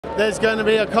There's going to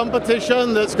be a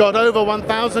competition that's got over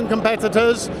 1,000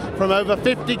 competitors from over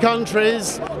 50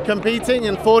 countries competing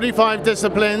in 45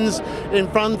 disciplines in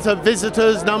front of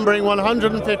visitors numbering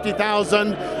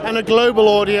 150,000 and a global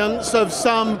audience of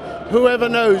some, whoever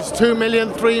knows, 2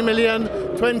 million, 3 million,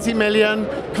 20 million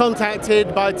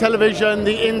contacted by television,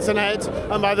 the internet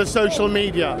and by the social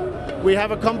media. We have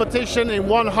a competition in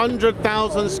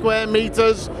 100,000 square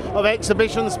meters of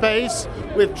exhibition space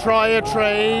with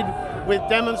try-a-trade, with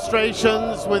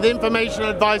demonstrations, with information,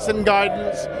 advice and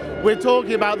guidance. We're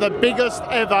talking about the biggest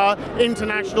ever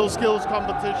international skills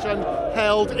competition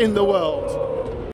held in the world.